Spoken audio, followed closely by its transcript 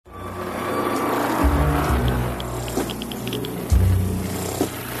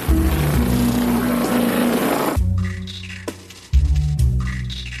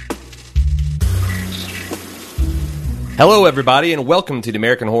Hello, everybody, and welcome to the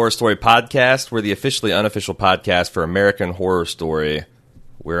American Horror Story Podcast. We're the officially unofficial podcast for American Horror Story.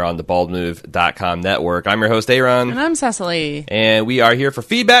 We're on the baldmove.com network. I'm your host, Aaron. And I'm Cecily. And we are here for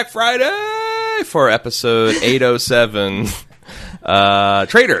Feedback Friday for episode 807.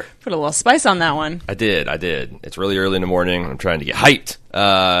 Traitor. Put a little spice on that one. I did. It's really early in the morning. I'm trying to get hyped.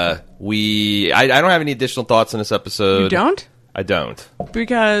 I don't have any additional thoughts on this episode. You don't? I don't.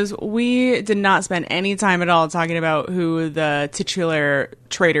 Because we did not spend any time at all talking about who the titular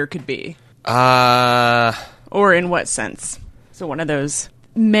traitor could be. Or in what sense. So one of those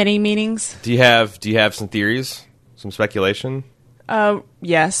many meanings. Do you have some theories? Some speculation?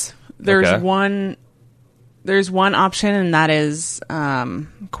 Yes. There's Okay. one option, and that is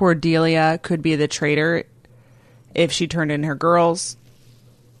Cordelia could be the traitor if she turned in her girls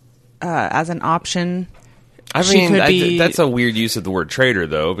as an option. I She mean, could be- that's a weird use of the word traitor,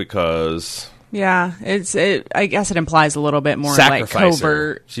 though, because Yeah, I guess it implies a little bit more like sacrificer.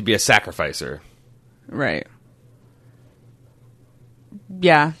 covert. She'd be a sacrificer. Right.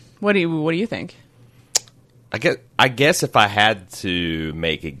 Yeah. What do you think? I guess if I had to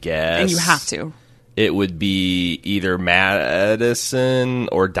make a guess, And you have to. it would be either Madison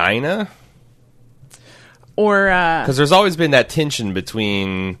or Dinah, Or because there's always been that tension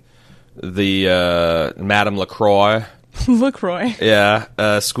between the Madame LaCroix, LaCroix.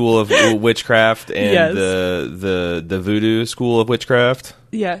 school of witchcraft, and Yes. the voodoo school of witchcraft.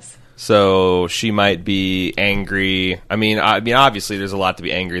 Yes. So she might be angry. I mean, obviously, there's a lot to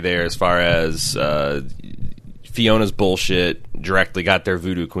be angry there as far as Fiona's bullshit directly got their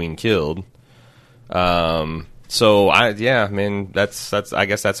voodoo queen killed. I mean, that's. I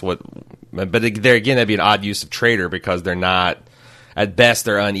guess that's what. But there again, that'd be an odd use of traitor because they're not. At best,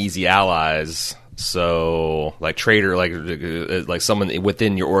 they're uneasy allies. So, like traitor, like someone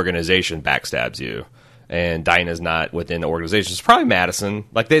within your organization backstabs you. And Dinah's not within the organization. It's probably Madison.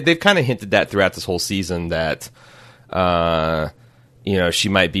 Like they've kind of hinted that throughout this whole season that, she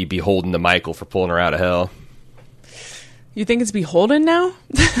might be beholden to Michael for pulling her out of hell. You think it's beholden now?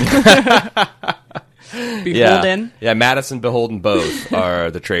 Yeah. Beholden? Yeah, Madison, Beholden, both are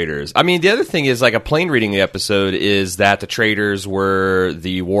the traitors. I mean, the other thing is, like, a plain reading of the episode is that the traitors were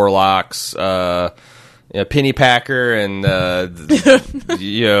the warlocks, Pennypacker and,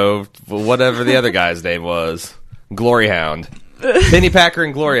 whatever the other guy's name was. Gloryhound. Pennypacker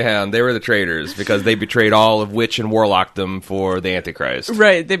and Gloryhound, they were the traitors because they betrayed all of witch and warlockdom for the Antichrist.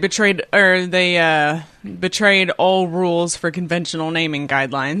 Right. They betrayed all rules for conventional naming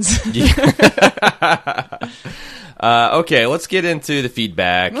guidelines. Okay, let's get into the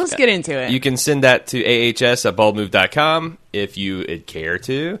feedback. Let's get into it. You can send that to ahs@baldmove.com if you'd care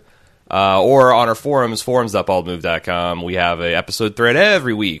to. Or on our forums.baldmove.com. We have an episode thread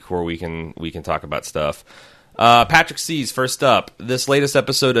every week where we can talk about stuff. Patrick C's first up. This latest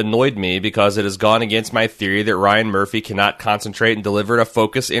episode annoyed me because it has gone against my theory that Ryan Murphy cannot concentrate and deliver a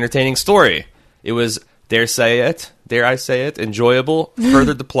focused, entertaining story. It was, dare I say it, enjoyable,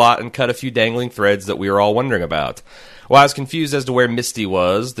 furthered the plot, and cut a few dangling threads that we were all wondering about. While I was confused as to where Misty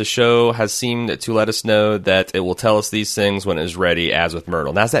was, the show has seemed to let us know that it will tell us these things when it is ready, as with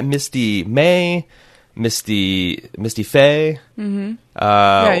Myrtle. Now, is that Misty May, Misty Faye? Mm-hmm.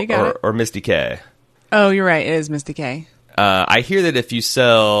 Yeah, you got it. Or Misty K? Oh, you're right. It is Misty K. I hear that if you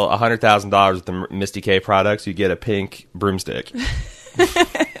sell $100,000 with the Misty K products, you get a pink broomstick.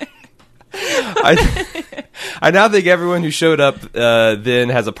 I now think everyone who showed up then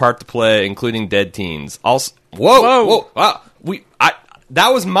has a part to play, including dead teens. Also, whoa! Wow, that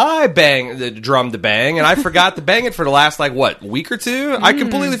was my the drum to bang, and I forgot to bang it for the last week or two. I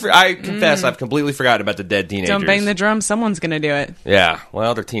confess, I've completely forgotten about the dead teenagers. Don't bang the drum. Someone's gonna do it. Yeah,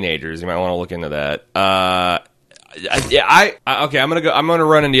 well, they're teenagers. You might want to look into that. Okay, I'm gonna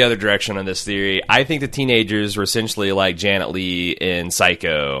run in the other direction on this theory. I think the teenagers were essentially like Janet Leigh in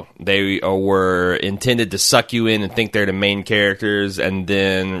Psycho. They were intended to suck you in and think they're the main characters, and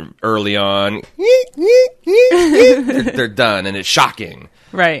then early on, they're done, and it's shocking.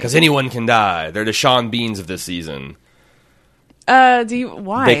 Right. Because anyone can die. They're the Sean Beans of this season.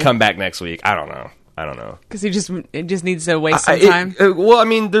 Why? They come back next week. I don't know. Because it just needs to waste some time. Well, I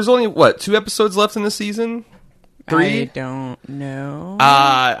mean, there's only 2 episodes left in the season. 3? I don't know.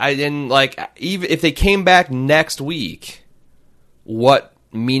 Even if they came back next week, what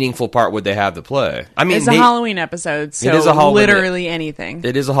meaningful part would they have to play? I mean, it's a Halloween episode, so it is a Halloween, literally anything.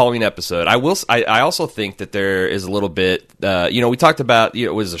 It is a Halloween episode. I also think that there is a little bit. We talked about.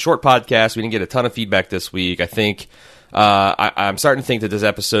 It was a short podcast. We didn't get a ton of feedback this week. I think. I'm starting to think that this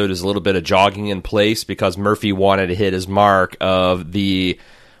episode is a little bit of jogging in place because Murphy wanted to hit his mark of the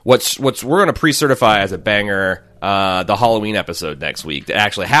what's we're going to pre-certify as a banger the Halloween episode next week. It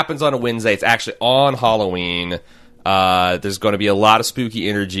actually happens on a Wednesday. It's actually on Halloween. There's going to be a lot of spooky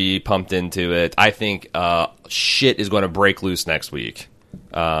energy pumped into it. I think shit is going to break loose next week.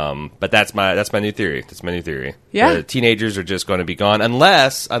 But that's my new theory. That's my new theory. Yeah. The teenagers are just going to be gone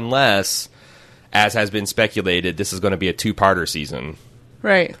unless, as has been speculated, this is going to be a 2-parter season.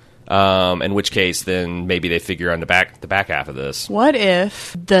 Right. In which case, then maybe they figure on the back half of this. What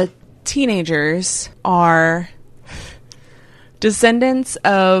if the teenagers are descendants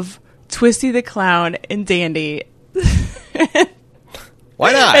of Twisty the Clown and Dandy?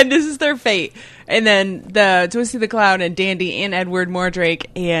 Why not? And this is their fate. And then the Twisty the Clown and Dandy and Edward Mordrake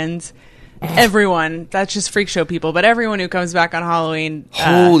and everyone, that's just freak show people, but everyone who comes back on Halloween.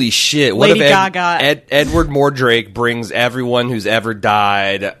 Holy shit. What Lady if Gaga. Edward Mordrake brings everyone who's ever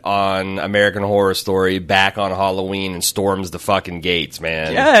died on American Horror Story back on Halloween and storms the fucking gates,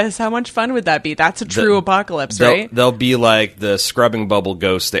 man? Yes, how much fun would that be? That's a true apocalypse, right? They'll be like the scrubbing bubble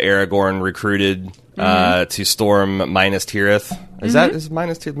ghosts that Aragorn recruited to storm Minas Tirith. Is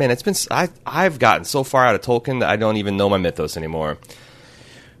Minas Tirith? Man, it's been I've gotten so far out of Tolkien that I don't even know my mythos anymore.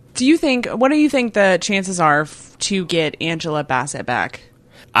 What do you think the chances are to get Angela Bassett back?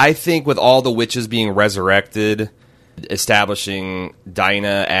 I think with all the witches being resurrected, establishing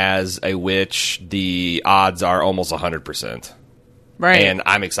Dinah as a witch, the odds are almost 100%. Right. And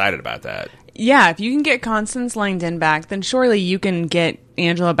I'm excited about that. Yeah, if you can get Constance Langdon back, then surely you can get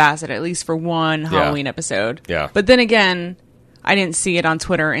Angela Bassett at least for one Halloween episode. Yeah. But then again, I didn't see it on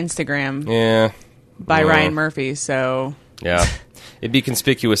Twitter or Instagram by Ryan Murphy, so... Yeah. It'd be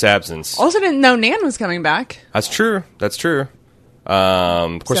conspicuous absence. Also didn't know Nan was coming back. That's true. Of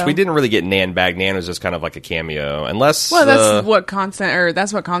course, we didn't really get Nan back. Nan was just kind of like a cameo, unless. Well, that's what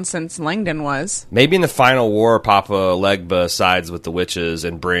Constance Langdon was. Maybe in the final war, Papa Legba sides with the witches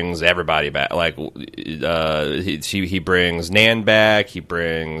and brings everybody back. Like he brings Nan back. He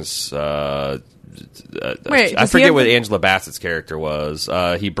brings. I forget what Angela Bassett's character was.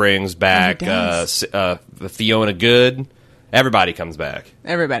 He brings back Fiona Good. Everybody comes back.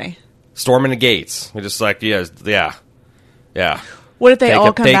 Everybody. Storming the gates. We're just like, yeah. What if they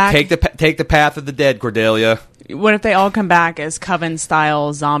all come back? Take the path of the dead, Cordelia. What if they all come back as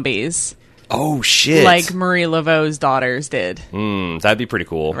Coven-style zombies? Oh, shit. Like Marie Laveau's daughters did. That'd be pretty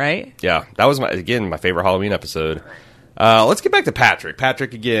cool. Right? Yeah. That was, my favorite Halloween episode. Let's get back to Patrick.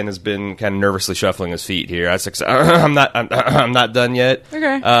 Patrick, again, has been kind of nervously shuffling his feet here. I'm not done yet.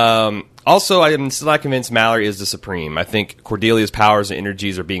 Okay. Also, I am still not convinced Mallory is the Supreme. I think Cordelia's powers and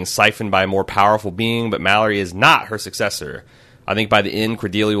energies are being siphoned by a more powerful being, but Mallory is not her successor. I think by the end,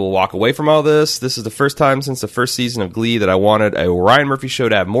 Cordelia will walk away from all this. This is the first time since the first season of Glee that I wanted a Ryan Murphy show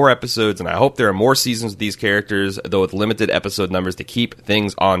to have more episodes, and I hope there are more seasons with these characters, though with limited episode numbers to keep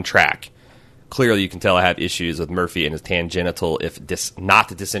things on track. Clearly, you can tell I have issues with Murphy and his tangential,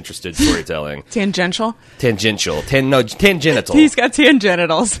 not disinterested storytelling. Tangential? Tangential. Tangential. He's got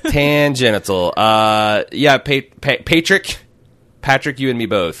tangenitals. Tangential. Yeah, Patrick, you and me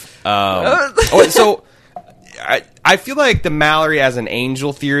both. So I feel like the Mallory as an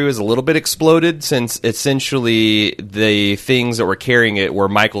angel theory is a little bit exploded, since essentially the things that were carrying it were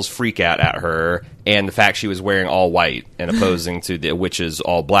Michael's freak out at her and the fact she was wearing all white and opposing to the witches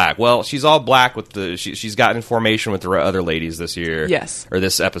all black. Well, she's all black with she's gotten in formation with the other ladies this year. Yes. Or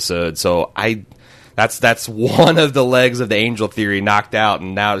this episode. So that's one of the legs of the angel theory knocked out,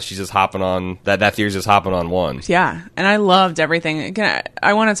 and now she's just hopping on that theory's just hopping on one. Yeah, and I loved everything.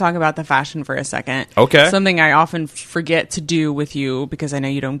 I want to talk about the fashion for a second. Okay. Something I often forget to do with you because I know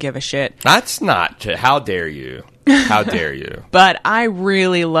you don't give a shit. That's not. How dare you? How dare you? But I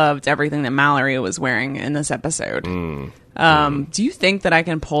really loved everything that Mallory was wearing in this episode. Do you think that I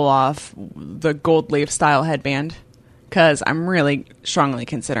can pull off the gold leaf style headband? Because I'm really strongly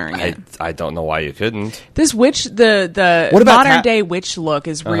considering it. I don't know why you couldn't. This witch, the modern day witch look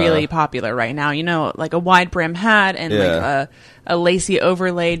is really popular right now. You know, like a wide brim hat and like a lacy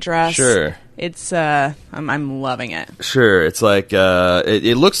overlay dress. Sure. It's I'm loving it. Sure. It's like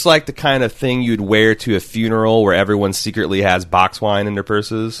it looks like the kind of thing you'd wear to a funeral where everyone secretly has box wine in their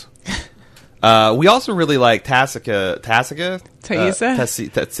purses. We also really like Taissa.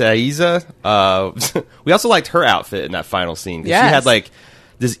 We also liked her outfit in that final scene. Yes. She had like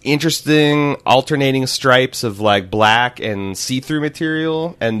this interesting alternating stripes of like black and see-through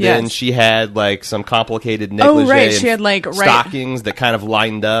material, and then she had like some complicated negligee. Oh, right. She had like stockings that kind of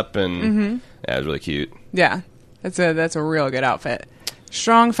lined up, and yeah, it was really cute. Yeah, that's a real good outfit.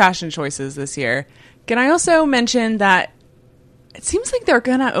 Strong fashion choices this year. Can I also mention that it seems like they're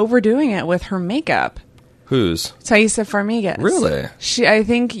kind of overdoing it with her makeup. Whose? Taissa Farmiga. Really? I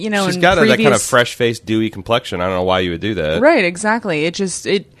think, you know, she's got that kind of fresh-faced, dewy complexion. I don't know why you would do that. Right, exactly.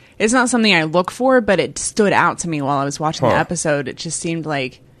 It's not something I look for, but it stood out to me while I was watching the episode. It just seemed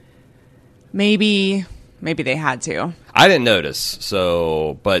like maybe they had to. I didn't notice.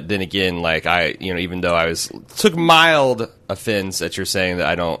 So, but then again, like even though I took mild offense at your saying that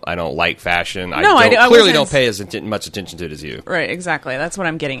I don't like fashion. I clearly don't pay as much attention to it as you. Right, exactly. That's what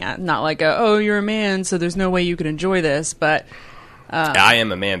I'm getting at. Not like you're a man, so there's no way you could enjoy this. But I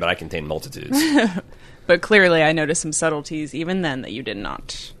am a man, but I contain multitudes. But clearly, I noticed some subtleties even then that you did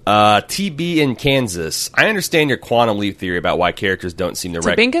not. TB in Kansas. I understand your quantum leap theory about why characters don't seem to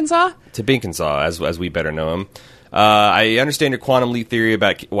Binkensaw, as we better know him. I understand your quantum leap theory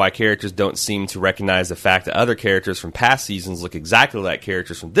about why characters don't seem to recognize the fact that other characters from past seasons look exactly like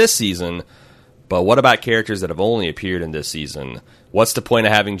characters from this season. But what about characters that have only appeared in this season? What's the point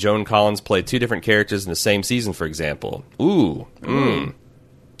of having Joan Collins play two different characters in the same season, for example?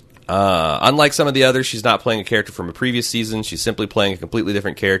 Unlike some of the others, she's not playing a character from a previous season. She's simply playing a completely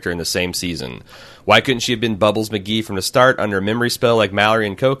different character in the same season. Why couldn't she have been Bubbles McGee from the start under a memory spell like Mallory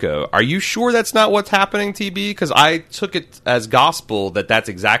and Coco? Are you sure that's not what's happening, TB? Because I took it as gospel that that's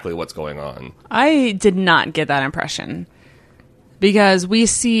exactly what's going on. I did not get that impression. Because we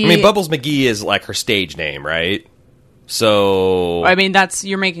see... I mean, Bubbles McGee is like her stage name, right? So... I mean,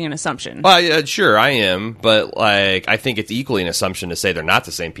 you're making an assumption. Well, sure, I am. But, like, I think it's equally an assumption to say they're not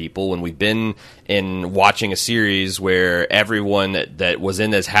the same people when we've been in watching a series where everyone that was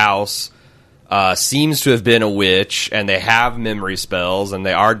in this house seems to have been a witch, and they have memory spells, and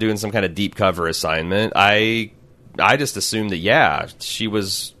they are doing some kind of deep cover assignment. I just assumed that, yeah, she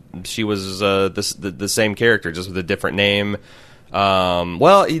was the same character, just with a different name.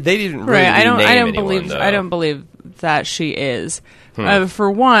 Well, they didn't really I don't believe that she is. For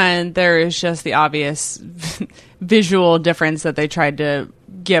one, there is just the obvious visual difference that they tried to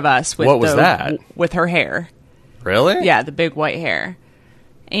give us with with her hair. Really? Yeah, the big white hair.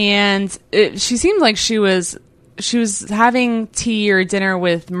 And she seemed like she was having tea or dinner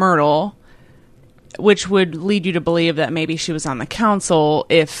with Myrtle, which would lead you to believe that maybe she was on the council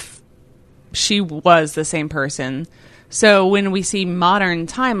if she was the same person. So when we see modern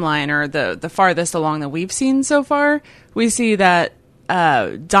timeline, or the farthest along that we've seen so far, we see that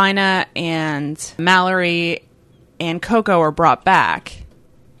Dinah and Mallory and Coco are brought back.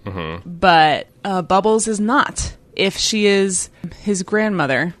 Mm-hmm. But Bubbles is not. If she is his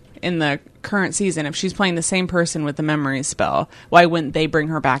grandmother in the current season, if she's playing the same person with the memory spell, why wouldn't they bring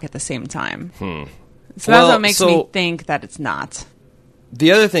her back at the same time? So that's what makes me think that it's not.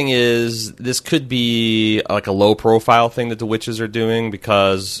 The other thing is, this could be like a low-profile thing that the witches are doing,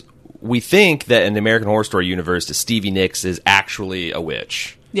 because we think that in the American Horror Story universe that Stevie Nicks is actually a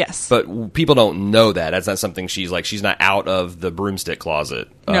witch. Yes. But people don't know that. That's not something she's not out of the broomstick closet.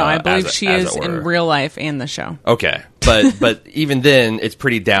 No, I believe she is in real life and the show. Okay. But even then, it's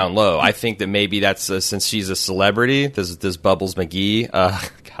pretty down low. I think that maybe that's, since she's a celebrity, this Bubbles McGee,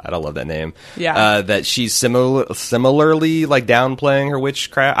 God, I love that name. Yeah. That she's similarly like downplaying her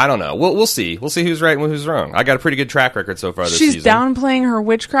witchcraft. I don't know. We'll see. We'll see who's right and who's wrong. I got a pretty good track record so far this season. She's downplaying her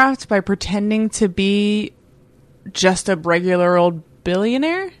witchcraft by pretending to be just a regular old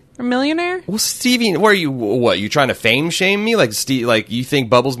billionaire or millionaire. Well, Stevie, what are you trying to fame shame me? Like you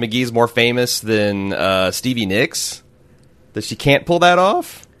think Bubbles McGee's more famous than Stevie Nicks? That she can't pull that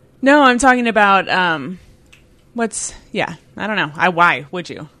off? No, I'm talking about I don't know. Why would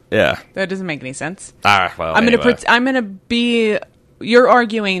you? Yeah, that doesn't make any sense. Well, I'm gonna be. You're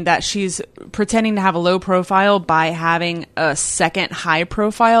arguing that she's pretending to have a low profile by having a second high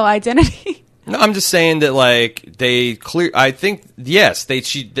profile identity. No, I'm just saying that, like, I think, yes,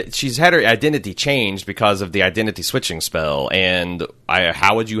 she's had her identity changed because of the identity switching spell. And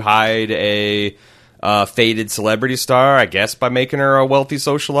how would you hide a faded celebrity star? I guess by making her a wealthy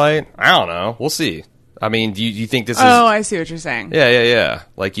socialite. I don't know. We'll see. I mean, do you think this is... Oh, I see what you're saying. Yeah.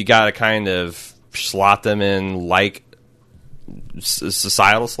 Like, you got to kind of slot them in, like,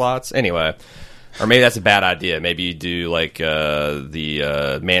 societal slots. Anyway... Or maybe that's a bad idea. Maybe you do like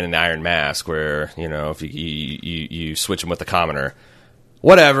the Man in the Iron Mask, where, you know, if you switch him with the commoner.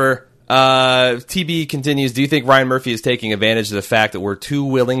 Whatever. TB continues. Do you think Ryan Murphy is taking advantage of the fact that we're too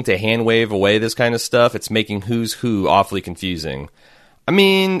willing to hand wave away this kind of stuff? It's making Who's Who awfully confusing. I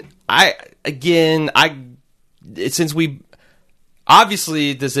mean, since we...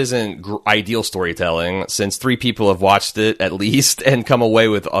 Obviously, this isn't ideal storytelling, since 3 people have watched it, at least, and come away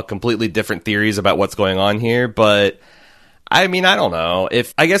with completely different theories about what's going on here, but I mean, I don't know.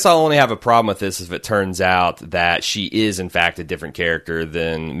 I guess I'll only have a problem with this if it turns out that she is, in fact, a different character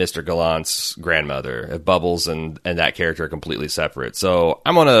than Mr. Gallant's grandmother. If Bubbles and that character are completely separate. So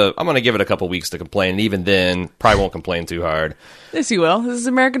I'm gonna give it a couple weeks to complain. And even then, probably won't complain too hard. Yes, you will. This is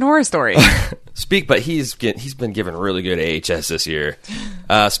American Horror Story. But he's been given really good AHS this year.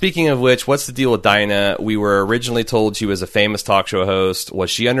 Speaking of which, what's the deal with Dinah? We were originally told she was a famous talk show host. Was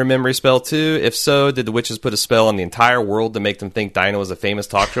she under memory spell too? If so, did the witches put a spell on the entire world to make them think Dinah was a famous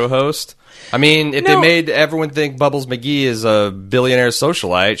talk show host? I mean, if they made everyone think Bubbles McGee is a billionaire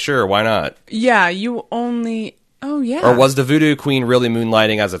socialite, sure, why not? Yeah, you only... Oh, yeah. Or was the Voodoo Queen really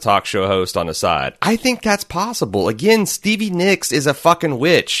moonlighting as a talk show host on the side? I think that's possible. Again, Stevie Nicks is a fucking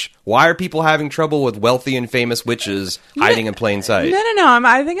witch. Why are people having trouble with wealthy and famous witches hiding in plain sight? No.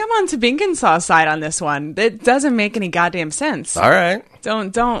 I think I'm on Tabinkinsaw's side on this one. It doesn't make any goddamn sense. All right.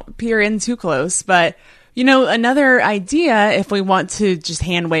 Don't peer in too close. But, another idea, if we want to just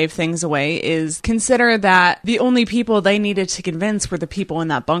hand wave things away, is consider that the only people they needed to convince were the people in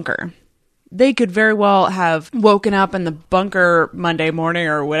that bunker. They could very well have woken up in the bunker Monday morning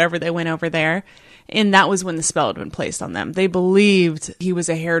or whatever they went over there, and that was when the spell had been placed on them. They believed he was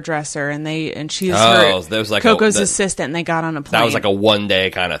a hairdresser, and she's Coco's assistant, and they got on a plane. That was like a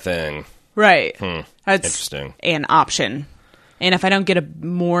one-day kind of thing. Right. That's interesting. An option. And if I don't get a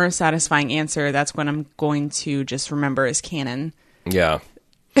more satisfying answer, that's when I'm going to just remember as canon. Yeah.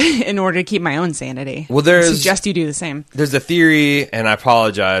 In order to keep my own sanity. Well, I suggest you do the same. There's a theory, and I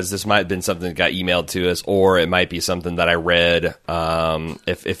apologize, this might have been something that got emailed to us, or it might be something that I read.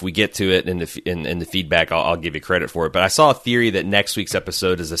 If we get to it in the feedback, I'll give you credit for it. But I saw a theory that next week's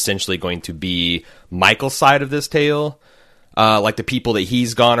episode is essentially going to be Michael's side of this tale. Like the people that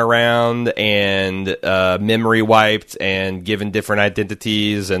he's gone around and memory wiped and given different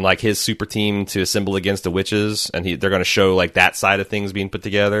identities, and like his super team to assemble against the witches, and they're going to show like that side of things being put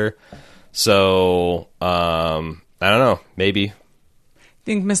together. So I don't know, maybe.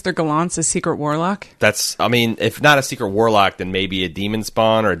 Think Mr. Gallant's a secret warlock? If not a secret warlock, then maybe a demon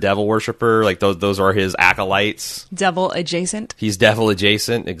spawn or a devil worshiper. Like those are his acolytes. Devil adjacent. He's devil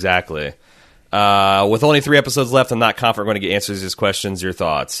adjacent, exactly. With only 3 episodes left, I'm not confident we're going to get answers to these questions. Your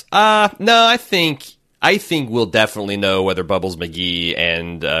thoughts? No, I think we'll definitely know whether Bubbles McGee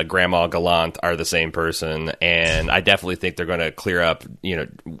and Grandma Gallant are the same person, and I definitely think they're going to clear up,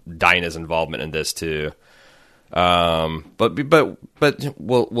 Dinah's involvement in this too. But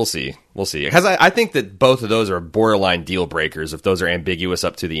we'll see. We'll see. Because I think that both of those are borderline deal breakers if those are ambiguous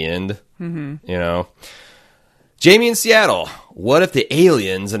up to the end. Mm-hmm. Jamie in Seattle. What if the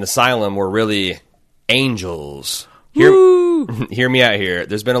aliens in Asylum were really angels? Hear me out here.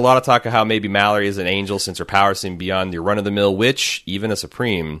 There's been a lot of talk of how maybe Mallory is an angel since her powers seem beyond the run-of-the-mill witch, even a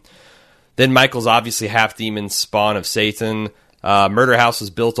supreme. Then Michael's obviously half-demon spawn of Satan. Murder House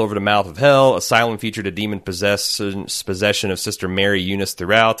was built over the mouth of hell. Asylum featured a demon possession of Sister Mary Eunice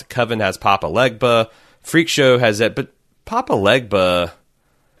throughout. Coven has Papa Legba. Freak Show has that, but Papa Legba...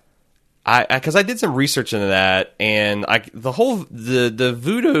 because I did some research into that, and the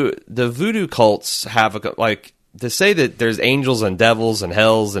voodoo cults have to say that there's angels and devils and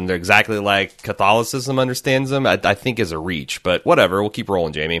hells and they're exactly like Catholicism understands them. I think is a reach, but whatever. We'll keep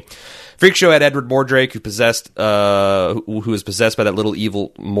rolling, Jamie. Freak Show had Edward Mordrake, who was possessed by that little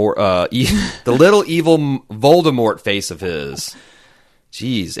evil the little evil Voldemort face of his.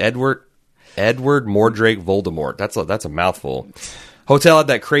 Jeez, Edward Mordrake Voldemort. That's a mouthful. Hotel had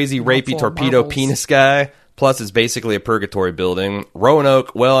that crazy rapey torpedo penis guy. Plus, it's basically a purgatory building.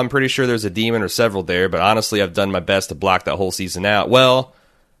 Roanoke, well, I'm pretty sure there's a demon or several there, but honestly, I've done my best to block that whole season out. Well,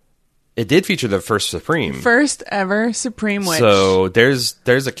 it did feature the first Supreme. First ever Supreme Witch. So there's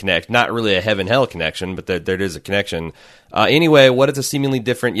a connect. Not really a heaven-hell connection, but there is a connection. Anyway, what is a seemingly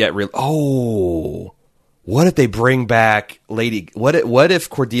different yet real... Oh... What if they bring back Lady... What if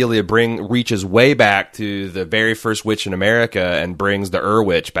Cordelia reaches way back to the very first witch in America and brings the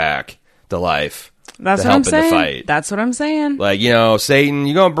Witch back to life? That's what I'm saying. That's what I'm saying. Like, Satan,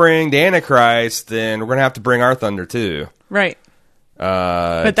 you're going to bring the Antichrist, then we're going to have to bring our thunder too. Right.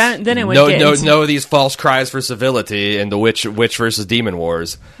 But then it would get... No, these false cries for civility and the witch versus demon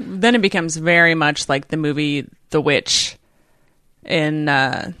wars. Then it becomes very much like the movie The Witch in...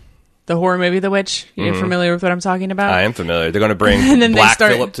 the horror movie The Witch. You're familiar with what I'm talking about? I am familiar. They're going to bring Black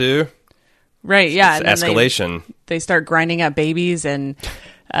Phillip too. Right, yeah. It's escalation. They start grinding up babies, and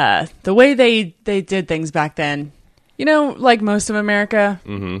the way they did things back then, like most of America,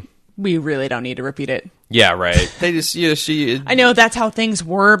 we really don't need to repeat it. Yeah, right. They just, I know that's how things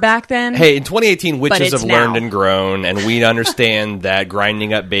were back then. Hey, in 2018, witches have learned now. and grown, and we understand that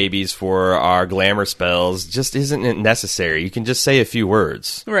grinding up babies for our glamour spells just isn't necessary. You can just say a few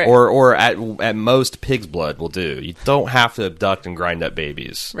words. Right. Or at most, pig's blood will do. You don't have to abduct and grind up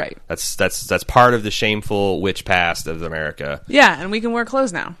babies. Right. That's part of the shameful witch past of America. Yeah, and we can wear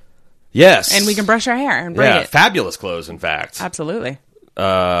clothes now. Yes. And we can brush our hair and braid it. Fabulous clothes, in fact. Absolutely.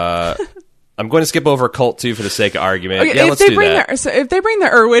 I'm going to skip over Cult 2 for the sake of argument. Okay, yeah, let's do that. If they bring the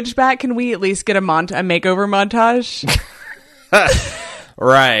Urwitch back, can we at least get a makeover montage?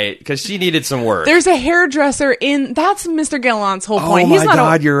 Right, because she needed some work. There's a hairdresser in... That's Mr. Gallant's whole point. Oh, my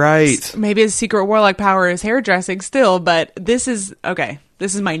God, you're right. Maybe his secret warlock power is hairdressing still, but this is... Okay,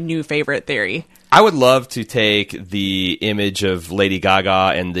 this is my new favorite theory. I would love to take the image of Lady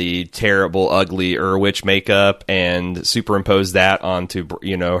Gaga and the terrible, ugly Urwitch makeup and superimpose that onto,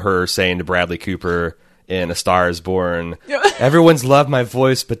 her saying to Bradley Cooper in A Star Is Born, everyone's loved my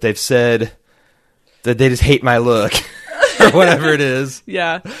voice, but they've said that they just hate my look. Or whatever it is.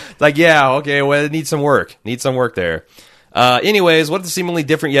 Yeah. Like, yeah, okay, well, it needs some work. Needs some work there. Anyways, what if the seemingly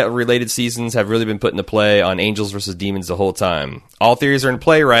different yet related seasons have really been put into play on Angels versus Demons the whole time? All theories are in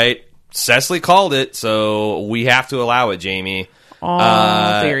play, right? Cecily called it, so we have to allow it, Jamie.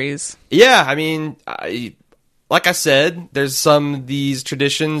 All theories. Yeah, I mean, like I said, there's some of these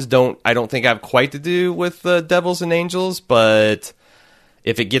traditions I don't think have quite to do with the Devils and Angels, but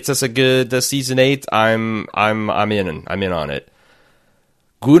if it gets us a good season 8, I'm in on it.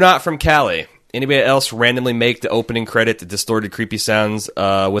 Gunat from Cali. Anybody else randomly make the opening credit to distorted, creepy sounds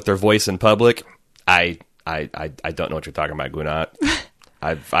with their voice in public? I don't know what you're talking about, Gunat.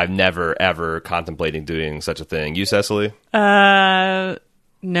 I've never ever contemplating doing such a thing. You, Cecily? No,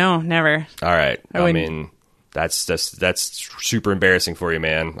 never. All right. I mean, that's super embarrassing for you,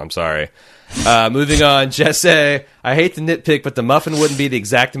 man. I'm sorry. Moving on, Jesse. I hate to nitpick, but the muffin wouldn't be the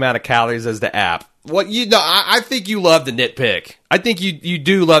exact amount of calories as the app. What I think you love the nitpick. I think you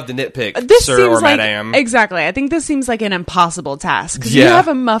do love the nitpick, this sir seems or like, madam. Exactly. I think this seems like an impossible task. Because Yeah. you have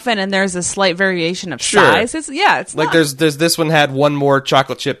a muffin and there's a slight variation of size. It's like not. there's this one had one more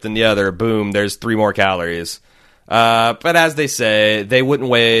chocolate chip than the other. Boom, there's 3 more calories. But as they say, they wouldn't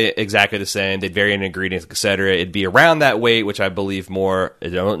weigh exactly the same. They'd vary in ingredients, etc. It'd be around that weight, which I believe more.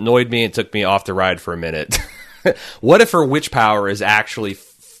 It annoyed me and took me off the ride for a minute. What if her witch power is actually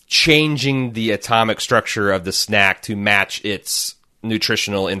changing the atomic structure of the snack to match its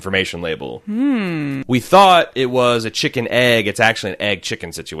nutritional information label? We thought it was a chicken egg. It's actually an egg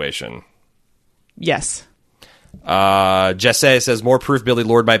chicken situation. Yes. Jesse says more proof Billy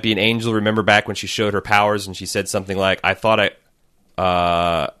Lord might be an angel. Remember back when she showed her powers and she said something like, and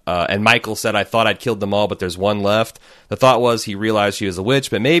Michael said, I thought I'd killed them all, but there's one left. The thought was he realized she was a witch,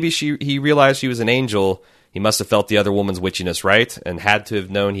 but maybe he realized she was an angel. He must have felt the other woman's witchiness, right? And had to have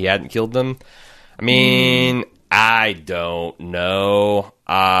known he hadn't killed them. I mean, I don't know.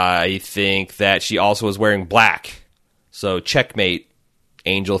 I think that she also was wearing black. So checkmate,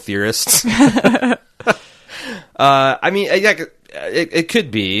 angel theorists. I mean, it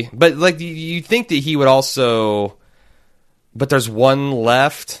could be, but like you think that he would also. But there's one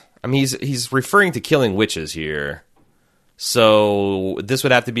left. I mean, he's referring to killing witches here, so this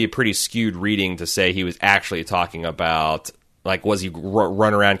would have to be a pretty skewed reading to say he was actually talking about like was he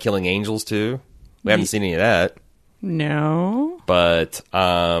run around killing angels too? We haven't seen any of that. No. But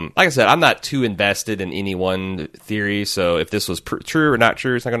like I said, I'm not too invested in any one theory. So if this was true or not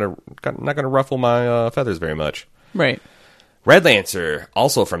true, it's not gonna ruffle my feathers very much. Right. Red Lancer,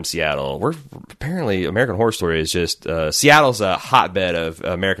 also from Seattle. We're apparently American Horror Story is just Seattle's a hotbed of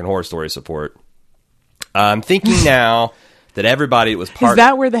American Horror Story support. I'm thinking now that everybody was part. Is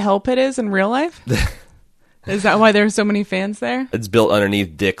that where the Hell Pit is in real life? Is that why there are so many fans there? It's built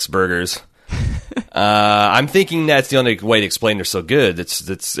underneath Dick's Burgers. I'm thinking that's the only way to explain they're so good.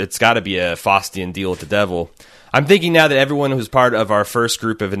 It's got to be a Faustian deal with the devil. I'm thinking now that everyone who's part of our first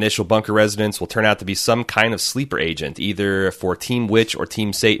group of initial bunker residents will turn out to be some kind of sleeper agent, either for Team Witch or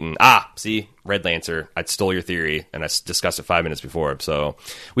Team Satan. See? Red Lancer. I stole your theory, and I discussed it 5 minutes before. So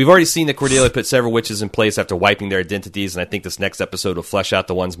we've already seen that Cordelia put several witches in place after wiping their identities, and I think this next episode will flesh out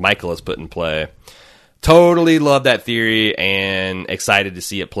the ones Michael has put in play. Totally love that theory, and excited to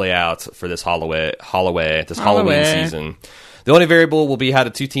see it play out for this Halloween season. The only variable will be how the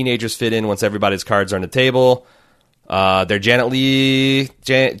 2 teenagers fit in once everybody's cards are on the table. They're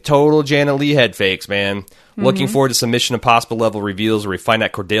total Janet Leigh head fakes, man. Mm-hmm. Looking forward to some Mission Impossible level reveals where we find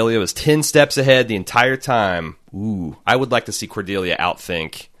out Cordelia was 10 steps ahead the entire time. Ooh, I would like to see Cordelia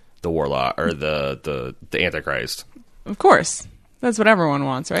outthink the Warlock or the Antichrist. Of course. That's what everyone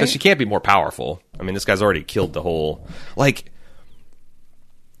wants, right? Because she can't be more powerful. I mean, this guy's already killed the whole... Like,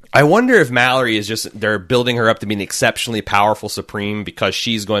 I wonder if Mallory is just... They're building her up to be an exceptionally powerful Supreme because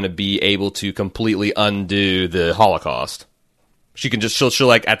she's going to be able to completely undo the Holocaust. She can just... She'll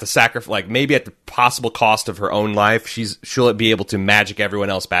like, at the sacrifice... Like, maybe at the possible cost of her own life, she'll be able to magic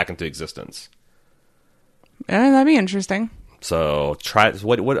everyone else back into existence. Yeah, that'd be interesting. So, try...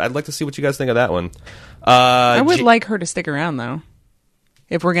 What I'd like to see what you guys think of that one. I would like her to stick around, though.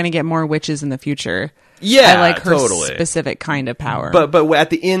 If we're going to get more witches in the future. Yeah, I like her totally. specific kind of power. But at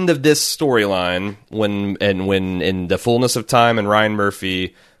the end of this storyline, when in the fullness of time and Ryan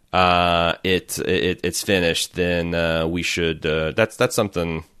Murphy, it's finished, then we should. That's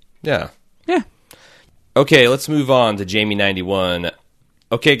something. Yeah. Yeah. Okay, let's move on to Jamie 91.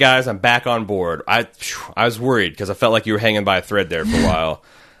 Okay, guys, I'm back on board. I was worried because I felt like you were hanging by a thread there for a while.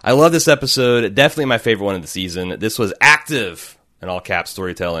 I love this episode. Definitely my favorite one of the season. This was active. In all caps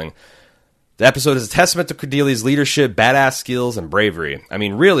storytelling. The episode is a testament to Cordelia's leadership, badass skills, and bravery. I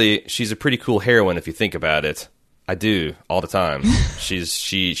mean, really, she's a pretty cool heroine if you think about it. I do all the time. she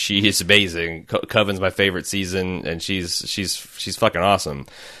is amazing. Coven's my favorite season, and she's fucking awesome.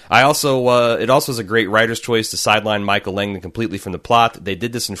 It also is a great writer's choice to sideline Michael Langdon completely from the plot. They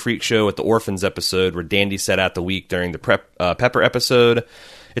did this in Freak Show at the Orphans episode, where Dandy set out the week during the Pepper episode.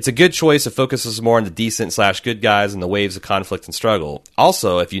 It's a good choice. It focuses more on the decent/good guys and the waves of conflict and struggle.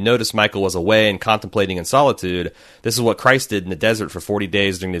 Also, if you notice Michael was away and contemplating in solitude, this is what Christ did in the desert for 40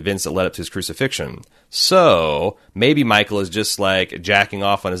 days during the events that led up to his crucifixion. So, maybe Michael is just like jacking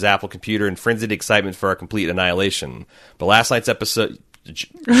off on his Apple computer in frenzied excitement for our complete annihilation. But last night's episode...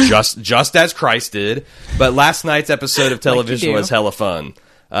 just as Christ did, but last night's episode of television was hella fun.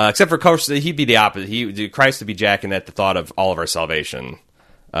 Except for, of course, he'd be the opposite. Christ would be jacking at the thought of all of our salvation.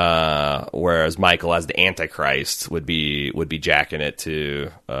 Whereas Michael, as the Antichrist, would be jacking it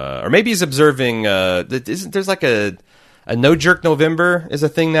to, or maybe he's observing. There's like a No Jerk November is a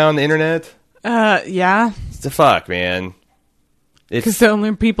thing now on the internet. Yeah. It's the fuck, man. Because the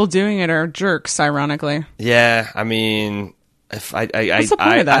only people doing it are jerks, ironically. Yeah, I mean, if I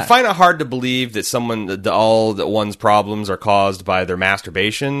that? find it hard to believe that all one's problems are caused by their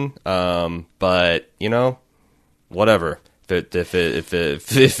masturbation. But you know, whatever.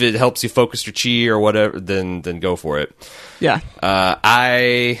 If it helps you focus your chi or whatever, then go for it. Yeah.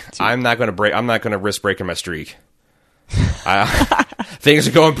 I'm not gonna risk breaking my streak. Things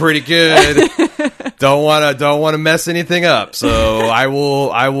are going pretty good. Don't wanna mess anything up. So I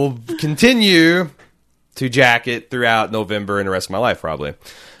will continue to jack it throughout November and the rest of my life, probably. The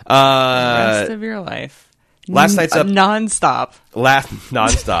rest of your life. Last night's up nonstop.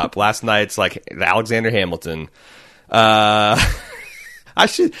 Nonstop. Last night's like Alexander Hamilton. I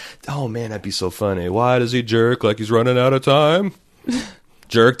should. Oh man, that'd be so funny. Why does he jerk like he's running out of time?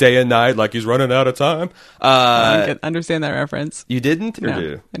 Jerk day and night like he's running out of time. I don't understand that reference. You didn't, or no,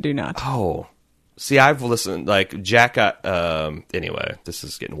 do? I do not. Oh, see, I've listened. Like Jack got. Anyway, this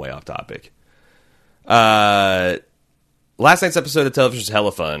is getting way off topic. Last night's episode of television is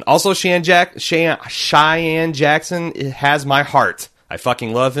hella fun. Also, Cheyenne Jackson has my heart. I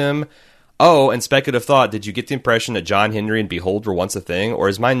fucking love him. Oh, and speculative thought, did you get the impression that John Henry and Behold were once a thing, or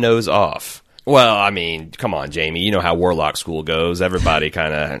is my nose off? Well, I mean, come on, Jamie. You know how Warlock School goes. Everybody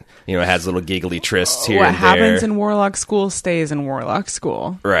kind of, has little giggly trysts here and there. What happens in Warlock School stays in Warlock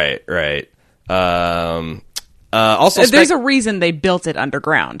School. Right. Also, there's a reason they built it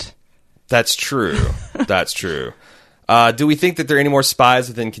underground. That's true. That's true. Do we think that there are any more spies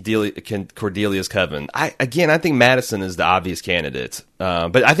within Cordelia's coven? I think Madison is the obvious candidate.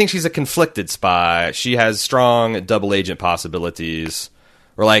 But I think she's a conflicted spy. She has strong double agent possibilities.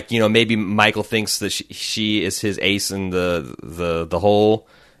 Or maybe Michael thinks that she is his ace in the hole,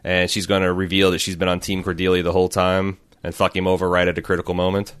 and she's going to reveal that she's been on Team Cordelia the whole time and fuck him over right at a critical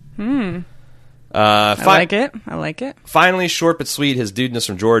moment. I like it. Finally, short but sweet, his dudeness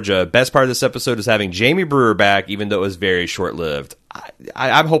from Georgia. Best part of this episode is having Jamie Brewer back, even though it was very short-lived.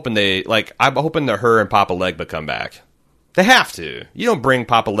 I'm hoping I'm hoping that her and Papa Legba come back. They have to. You don't bring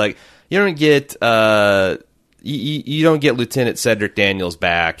Papa Legba. You don't get you don't get Lieutenant Cedric Daniels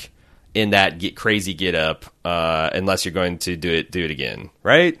back in that crazy get up unless you're going to do it again,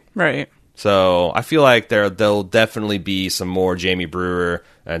 right? Right. So I feel like there'll definitely be some more Jamie Brewer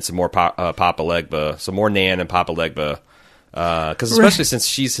and some more Papa Legba, some more Nan and Papa Legba, because especially since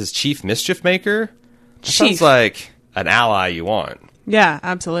she's his chief mischief maker, sounds like an ally you want. Yeah,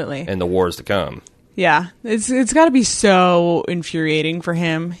 absolutely. In the wars to come. Yeah, it's got to be so infuriating for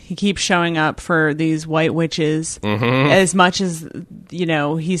him. He keeps showing up for these white witches as much as,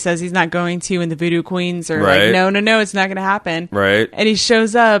 he says he's not going to, and the voodoo queens are like, no, it's not going to happen. Right. And he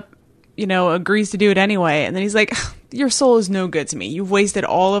shows up, agrees to do it anyway. And then he's like, your soul is no good to me. You've wasted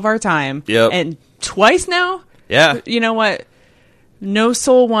all of our time. Yep. And twice now? Yeah. You know what? No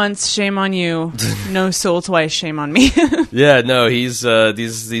soul once, shame on you. No soul twice, shame on me. Yeah, no, he's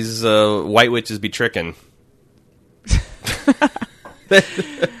these white witches be tricking.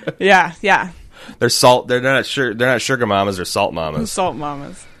 Yeah. They're salt. They're not sugar mamas. They're salt mamas. Salt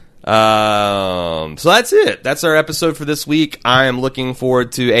mamas. So that's it. That's our episode for this week. I am looking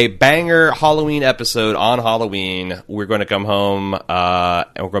forward to a banger Halloween episode on Halloween. We're going to come home and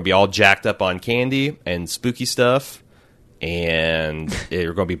we're going to be all jacked up on candy and spooky stuff. And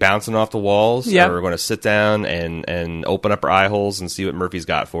we're going to be bouncing off the walls. Yep. We're going to sit down and open up our eye holes and see what Murphy's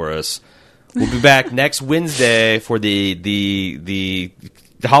got for us. We'll be back next Wednesday for the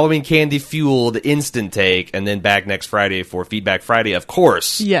Halloween candy fueled instant take, and then back next Friday for Feedback Friday, of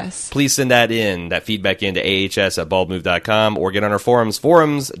course. Yes. Please send that feedback in to ahs@baldmove.com or get on our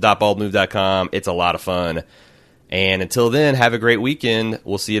forums.baldmove.com. It's a lot of fun. And until then, have a great weekend.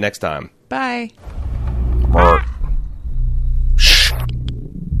 We'll see you next time. Bye.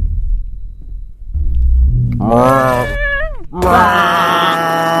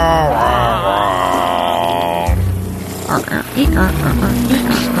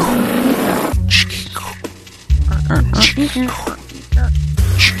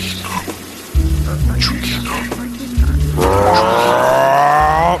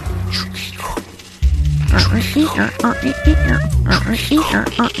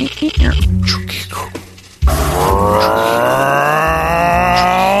 Chukiko.